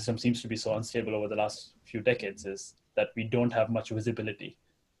financial system seems to be so unstable over the last few decades, is that we don't have much visibility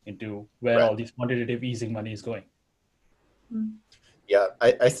into where all these quantitative easing money is going. Yeah,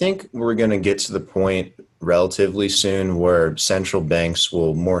 I think we're going to get to the point relatively soon where central banks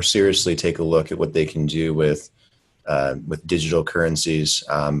will more seriously take a look at what they can do with digital currencies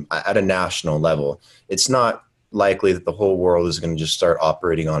at a national level. It's not likely that the whole world is going to just start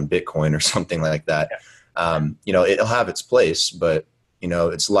operating on Bitcoin or something like that. Yeah. It'll have its place, but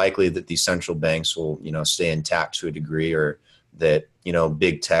it's likely that these central banks will stay intact to a degree, or that, you know,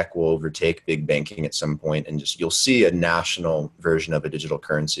 big tech will overtake big banking at some point, and just you'll see a national version of a digital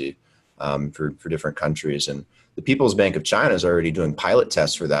currency for different countries. And the People's Bank of China is already doing pilot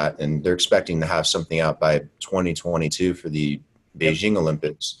tests for that, and they're expecting to have something out by 2022 for the Beijing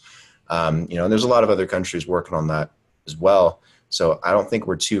Olympics. You know, and there's a lot of other countries working on that as well. So I don't think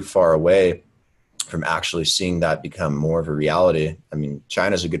we're too far away from actually seeing that become more of a reality. I mean,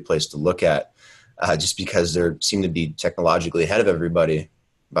 China's a good place to look at, just because they seem to be technologically ahead of everybody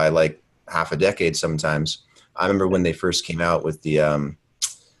by like half a decade sometimes. I remember when they first came out with the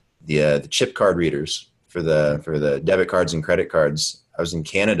chip card readers for the debit cards and credit cards. I was in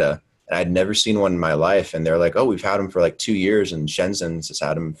Canada and I'd never seen one in my life. And they're like, oh, we've had them for like 2 years, and Shenzhen's has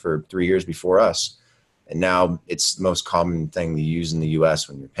had them for 3 years before us. And now it's the most common thing to use in the US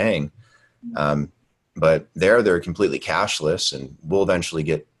when you're paying. But they're completely cashless, and we'll eventually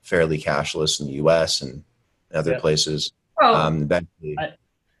get fairly cashless in the US and other places. Eventually.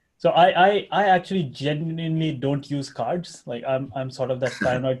 I actually genuinely don't use cards. Like I'm sort of that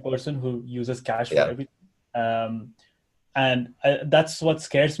paranoid person who uses cash for everything. And that's what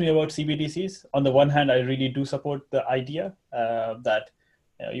scares me about CBDCs. On the one hand, I really do support the idea that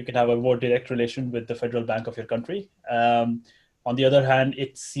you can have a more direct relation with the federal bank of your country. On the other hand,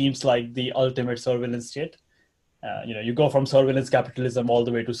 it seems like the ultimate surveillance state. You know, you go from surveillance capitalism all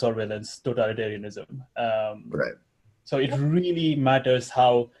the way to surveillance totalitarianism. Right. So it really matters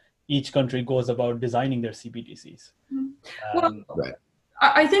how each country goes about designing their CBDCs. Right.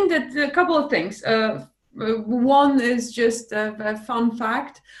 I think that a couple of things. One is just a fun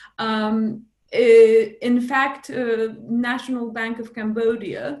fact. In fact, National Bank of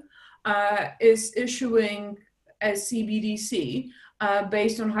Cambodia is issuing a CBDC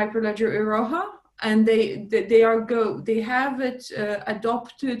based on Hyperledger Iroha, and they have it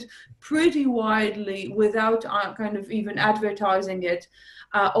adopted pretty widely without kind of even advertising it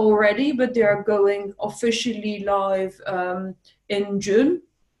already, but they are going officially live in June.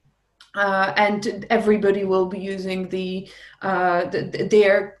 And everybody will be using their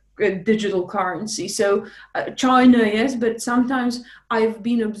digital currency. So China, yes, but sometimes I've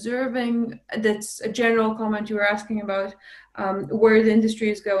been observing, that's a general comment you were asking about, where the industry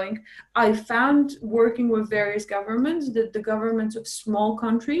is going. I found working with various governments that the governments of small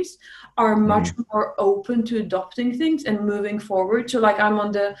countries are much more open to adopting things and moving forward. So like I'm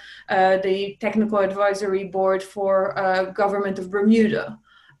on the technical advisory board for government of Bermuda.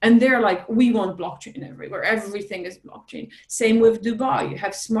 And they're like, we want blockchain everywhere. Everything is blockchain. Same with Dubai. You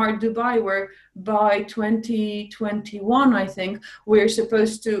have Smart Dubai, where by 2021, I think,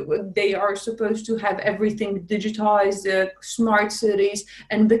 they are supposed to have everything digitized, smart cities,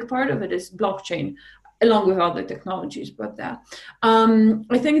 and big part of it is blockchain, along with other technologies. But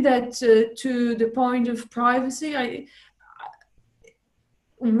I think that to the point of privacy,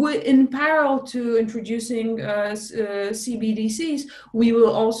 in parallel to introducing CBDCs, we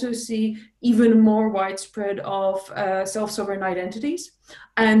will also see even more widespread of self-sovereign identities.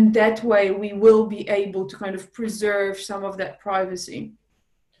 And that way we will be able to kind of preserve some of that privacy,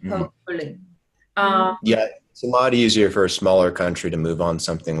 hopefully. It's a lot easier for a smaller country to move on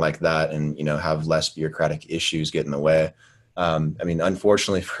something like that and, you know, have less bureaucratic issues get in the way. I mean,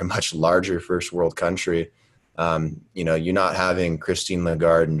 unfortunately, for a much larger first world country, you know, you're not having Christine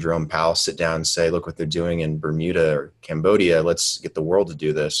Lagarde and Jerome Powell sit down and say, look what they're doing in Bermuda or Cambodia. Let's get the world to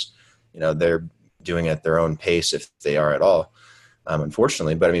do this. You know, they're doing it at their own pace, if they are at all,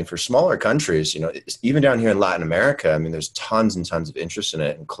 unfortunately. But I mean, for smaller countries, you know, even down here in Latin America, I mean, there's tons and tons of interest in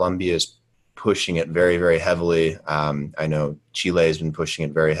it. And Colombia is pushing it very, very heavily. I know Chile has been pushing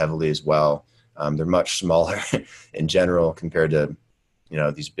it very heavily as well. They're much smaller in general compared to, you know,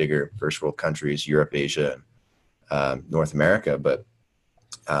 these bigger first world countries, Europe, Asia, North America, but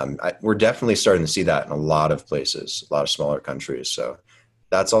we're definitely starting to see that in a lot of places, a lot of smaller countries. So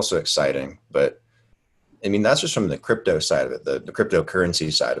that's also exciting. But I mean, that's just from the crypto side of it, the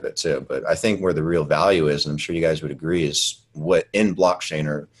cryptocurrency side of it too. But I think where the real value is, and I'm sure you guys would agree, is what in blockchain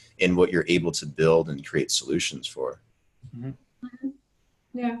or in what you're able to build and create solutions for.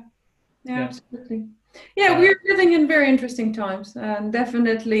 Yeah, absolutely. Yeah, we're living in very interesting times, and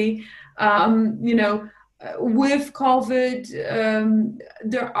definitely, you know, with COVID,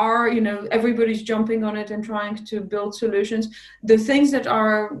 there are, you know, everybody's jumping on it and trying to build solutions. The things that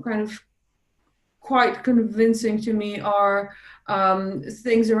are kind of quite convincing to me are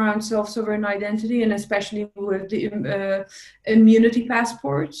things around self-sovereign identity, and especially with the immunity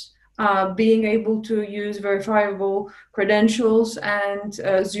passports. being able to use verifiable credentials and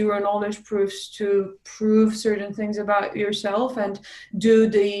zero knowledge proofs to prove certain things about yourself and do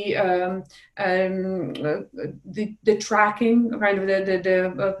the tracking, kind of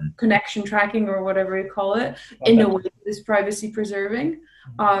the connection tracking or whatever you call it, in a way that is privacy preserving.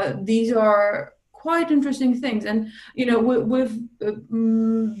 These are quite interesting things. And with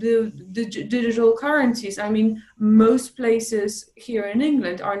the digital currencies, I mean, most places here in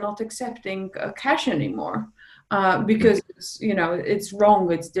England are not accepting cash anymore because it's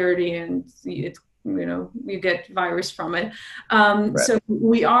wrong, it's dirty, and it's you get virus from it. Right. So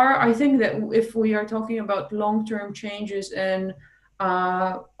I think that if we are talking about long-term changes in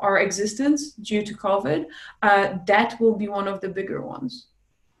our existence due to COVID, that will be one of the bigger ones.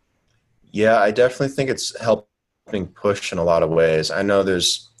 Yeah, I definitely think it's helping push in a lot of ways. I know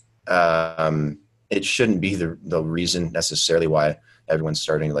there's, it shouldn't be the reason necessarily why everyone's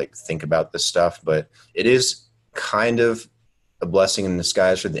starting to think about this stuff, but it is kind of a blessing in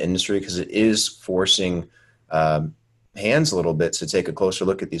disguise for the industry because it is forcing hands a little bit to take a closer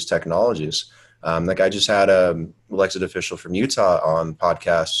look at these technologies. I just had an elected official from Utah on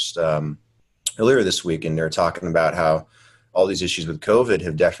podcast earlier this week, and they're talking about how all these issues with COVID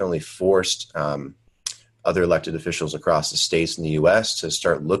have definitely forced other elected officials across the states in the U.S. to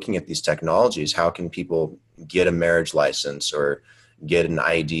start looking at these technologies. How can people get a marriage license or get an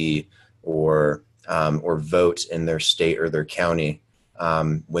ID or vote in their state or their county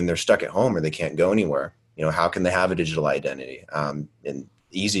when they're stuck at home or they can't go anywhere? How can they have a digital identity? And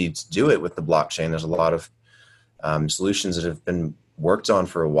easy to do it with the blockchain. There's a lot of solutions that have been worked on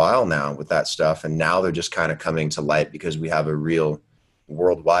for a while now with that stuff, and now they're just kind of coming to light because we have a real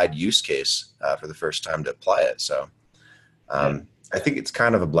worldwide use case for the first time to apply it. So I think it's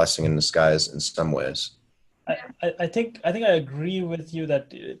kind of a blessing in disguise in some ways. I think I agree with you that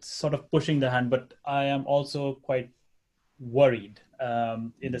it's sort of pushing the hand, but I am also quite worried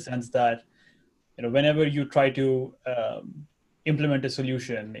in the sense that whenever you try to implement a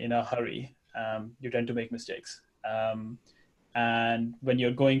solution in a hurry, you tend to make mistakes. And when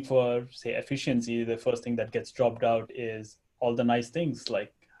you're going for, say, efficiency, the first thing that gets dropped out is all the nice things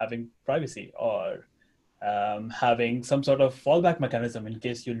like having privacy or having some sort of fallback mechanism in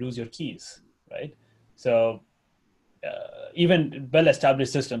case you lose your keys, right? So even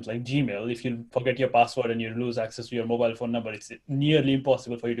well-established systems like Gmail, if you forget your password and you lose access to your mobile phone number, it's nearly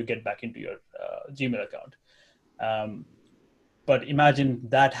impossible for you to get back into your Gmail account. But imagine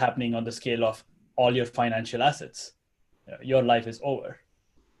that happening on the scale of all your financial assets. Your life is over.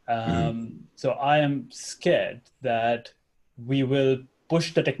 So I am scared that we will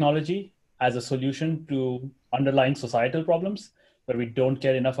push the technology as a solution to underlying societal problems where we don't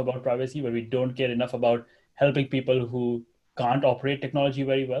care enough about privacy, where we don't care enough about helping people who can't operate technology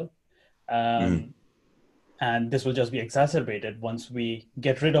very well. And this will just be exacerbated once we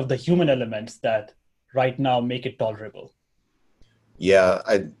get rid of the human elements that right now make it tolerable. Yeah,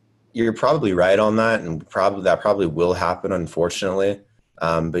 you're probably right on that, and that probably will happen, unfortunately.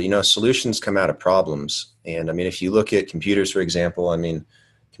 But solutions come out of problems, and I mean, if you look at computers, for example, I mean,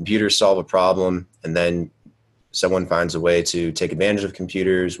 computers solve a problem, and then someone finds a way to take advantage of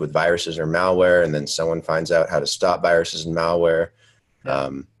computers with viruses or malware, and then someone finds out how to stop viruses and malware,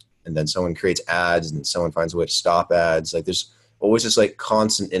 and then someone creates ads, and someone finds a way to stop ads. There's always this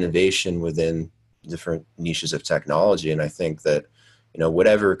constant innovation within different niches of technology, and I think that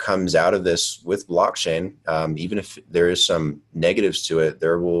whatever comes out of this with blockchain, even if there is some negatives to it,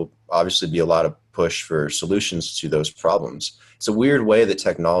 there will obviously be a lot of push for solutions to those problems. It's a weird way that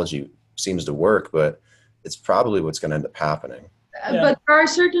technology seems to work, but it's probably what's going to end up happening. But there are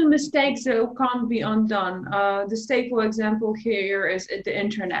certain mistakes that can't be undone. The staple example here is the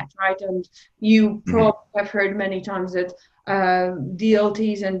internet, right? And you probably have heard many times that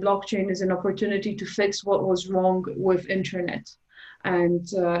DLTs and blockchain is an opportunity to fix what was wrong with internet. And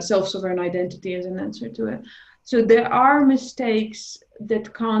self-sovereign identity as an answer to it. So there are mistakes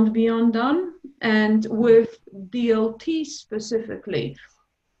that can't be undone. And with DLT specifically,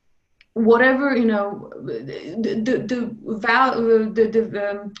 whatever, the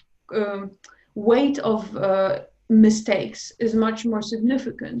weight of mistakes is much more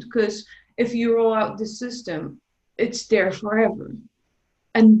significant, because if you roll out the system, it's there forever.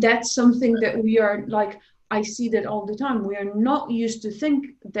 And that's something that we are I see that all the time. We are not used to think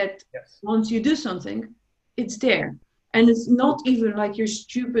that once you do something, it's there. And it's not even like your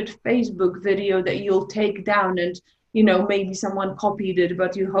stupid Facebook video that you'll take down and, maybe someone copied it,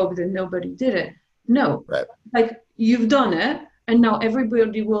 but you hope that nobody did it. No, you've done it. And now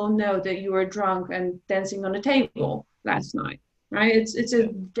everybody will know that you were drunk and dancing on a table last night. right? It's a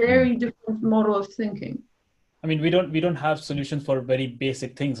very different model of thinking. I mean, we don't have solutions for very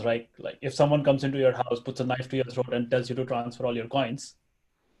basic things, right? Like if someone comes into your house, puts a knife to your throat, and tells you to transfer all your coins,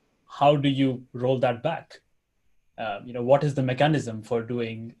 how do you roll that back? What is the mechanism for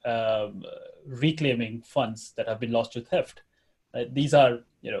doing reclaiming funds that have been lost to theft? These are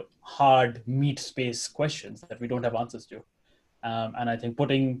hard meat space questions that we don't have answers to, and I think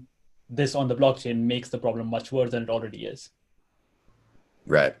putting this on the blockchain makes the problem much worse than it already is.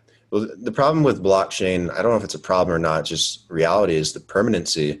 Right. Well, the problem with blockchain, I don't know if it's a problem or not, just reality is the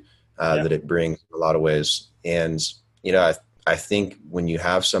permanency that it brings in a lot of ways. And, I think when you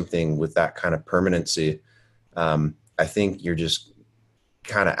have something with that kind of permanency, I think you're just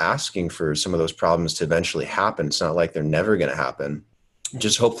kind of asking for some of those problems to eventually happen. It's not like they're never going to happen,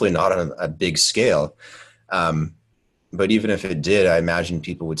 just hopefully not on a big scale. But even if it did, I imagine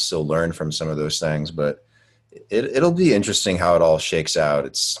people would still learn from some of those things. But it'll be interesting how it all shakes out.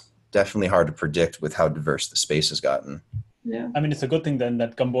 It's definitely hard to predict with how diverse the space has gotten. Yeah. I mean, it's a good thing then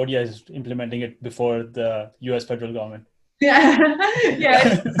that Cambodia is implementing it before the US federal government. Yeah.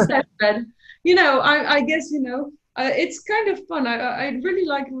 Yeah. That's bad. I guess, it's kind of fun. I really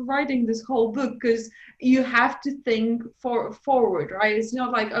like writing this whole book because you have to think forward, right? It's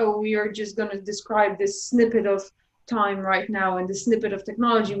not like, oh, we are just going to describe this snippet of time right now and the snippet of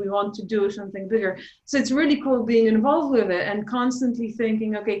technology. We want to do something bigger. So it's really cool being involved with it and constantly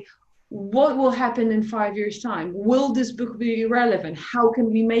thinking, okay, what will happen in 5 years' time? Will this book be relevant? How can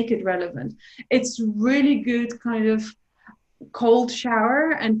we make it relevant? It's really good kind of cold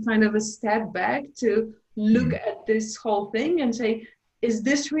shower and kind of a step back to look at this whole thing and say, is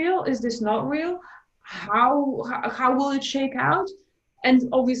this real? Is this not real? How will it shake out? And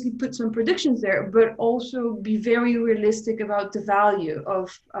obviously put some predictions there, but also be very realistic about the value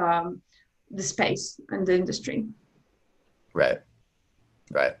of the space and the industry. Right.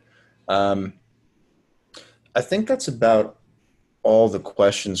 I think that's about all the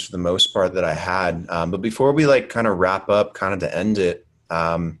questions for the most part that I had. But before we kind of wrap up, kind of to end it,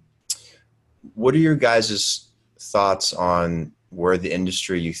 what are your guys' thoughts on where the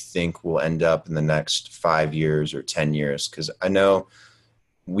industry you think will end up in the next 5 years or 10 years? Because I know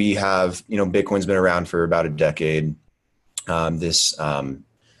we have, Bitcoin's been around for about a decade. This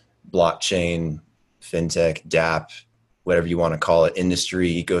blockchain, fintech, DApp, whatever you want to call it,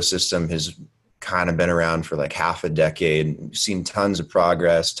 industry ecosystem has kind of been around for like half a decade. We've seen tons of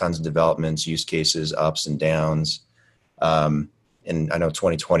progress, tons of developments, use cases, ups and downs. And I know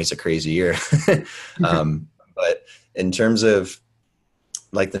 2020 is a crazy year. But in terms of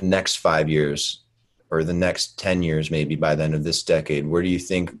like the next 5 years or the next 10 years, maybe by the end of this decade, where do you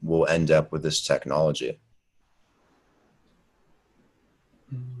think we'll end up with this technology?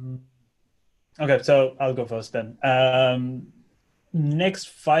 Okay, so I'll go first then. Next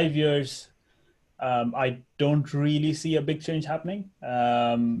 5 years, I don't really see a big change happening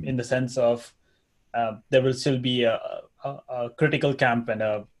in the sense of there will still be a critical camp and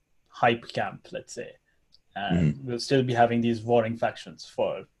a hype camp, let's say. And we'll still be having these warring factions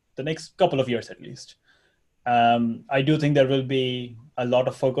for the next couple of years at least. I do think there will be a lot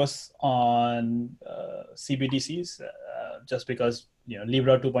of focus on CBDCs just because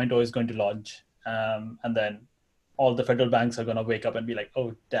Libra 2.0 is going to launch, and then all the federal banks are going to wake up and be like,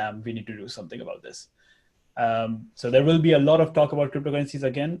 oh, damn, we need to do something about this. So there will be a lot of talk about cryptocurrencies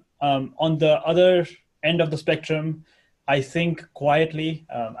again. On the other end of the spectrum, I think quietly,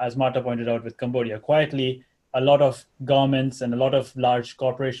 as Marta pointed out with Cambodia, quietly, a lot of governments and a lot of large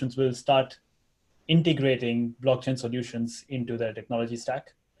corporations will start integrating blockchain solutions into their technology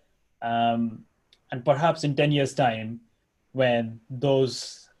stack. And perhaps in 10 years' time, when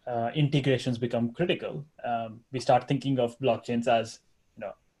those integrations become critical, we start thinking of blockchains as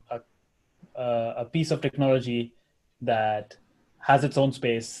a piece of technology that has its own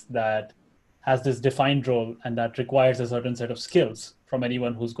space, that has this defined role, and that requires a certain set of skills from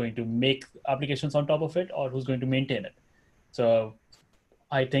anyone who's going to make applications on top of it or who's going to maintain it. So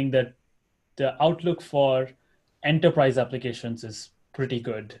I think that the outlook for enterprise applications is pretty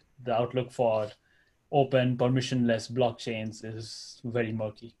good. The outlook for open, permissionless blockchains is very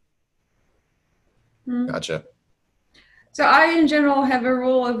murky. Gotcha. So I, in general, have a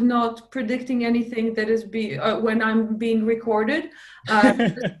rule of not predicting anything that is when I'm being recorded.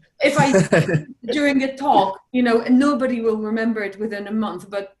 If I during a talk, nobody will remember it within a month.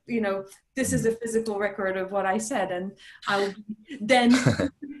 But this is a physical record of what I said, and I'll then,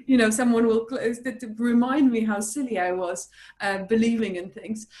 someone will remind me how silly I was believing in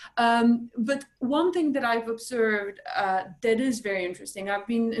things. But one thing that I've observed that is very interesting. I've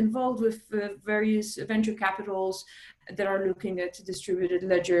been involved with various venture capitals that are looking at distributed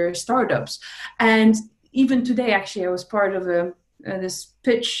ledger startups. And even today, actually, I was part of this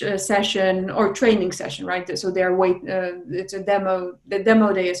pitch session or training session, right? So it's a demo. The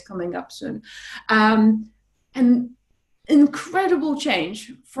demo day is coming up soon, and incredible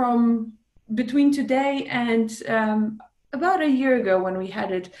change from between today and about a year ago when we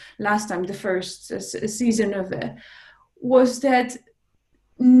had it last time, the first season of it, was that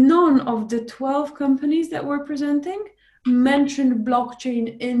none of the 12 companies that were presenting mentioned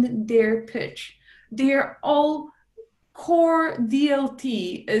blockchain in their pitch. They're all core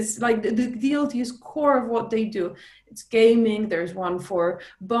DLT, is like the DLT is core of what they do. It's gaming, there's one for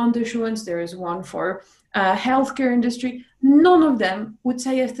bond issuance, there is one for healthcare industry. None of them would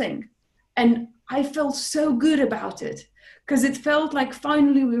say a thing. And I felt so good about it, because it felt like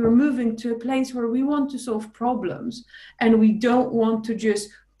finally we were moving to a place where we want to solve problems and we don't want to just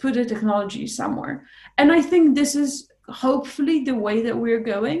put a technology somewhere. And I think this is hopefully the way that we're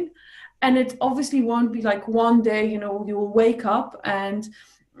going. And it obviously won't be like one day, you will wake up and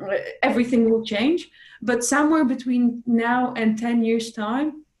everything will change. But somewhere between now and 10 years'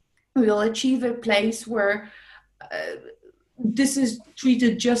 time, we'll achieve a place where this is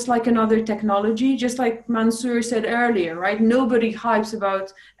treated just like another technology, just like Mansoor said earlier, right? Nobody hypes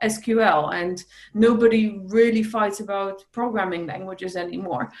about SQL and nobody really fights about programming languages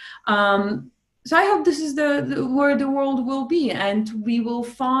anymore. So I hope this is where the world will be, and we will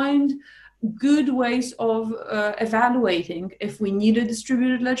find good ways of evaluating if we need a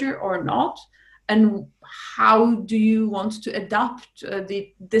distributed ledger or not, and how do you want to adapt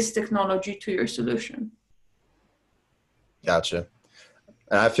this technology to your solution. Gotcha.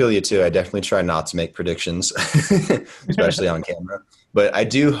 And I feel you too. I definitely try not to make predictions, especially on camera. But I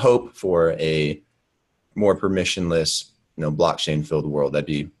do hope for a more permissionless, blockchain-filled world. That'd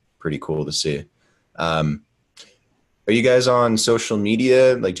be pretty cool to see. Are you guys on social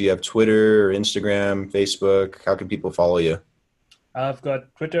media? Like, do you have Twitter or Instagram, Facebook? How can people follow you? I've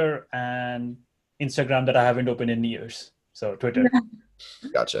got Twitter and Instagram that I haven't opened in years. So Twitter.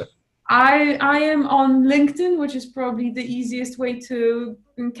 Gotcha. I am on LinkedIn, which is probably the easiest way to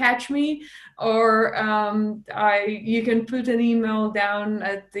catch me, or you can put an email down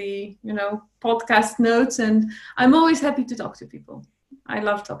at the podcast notes, and I'm always happy to talk to people. I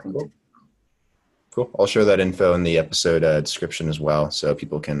love talking to people. Cool. I'll share that info in the episode description as well, so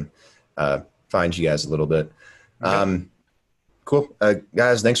people can find you guys a little bit. Okay. Cool.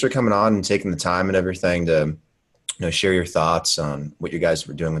 Guys, thanks for coming on and taking the time and everything to share your thoughts on what you guys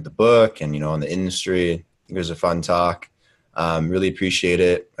were doing with the book and, on the industry. I think it was a fun talk. Really appreciate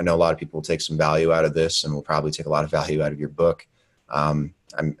it. I know a lot of people will take some value out of this and will probably take a lot of value out of your book.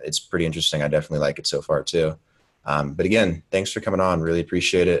 It's pretty interesting. I definitely like it so far too. But again, thanks for coming on. Really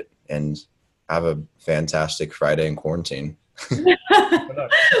appreciate it. And have a fantastic Friday in quarantine.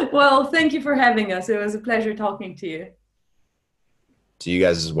 Well, thank you for having us. It was a pleasure talking to you. To you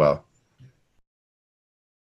guys as well.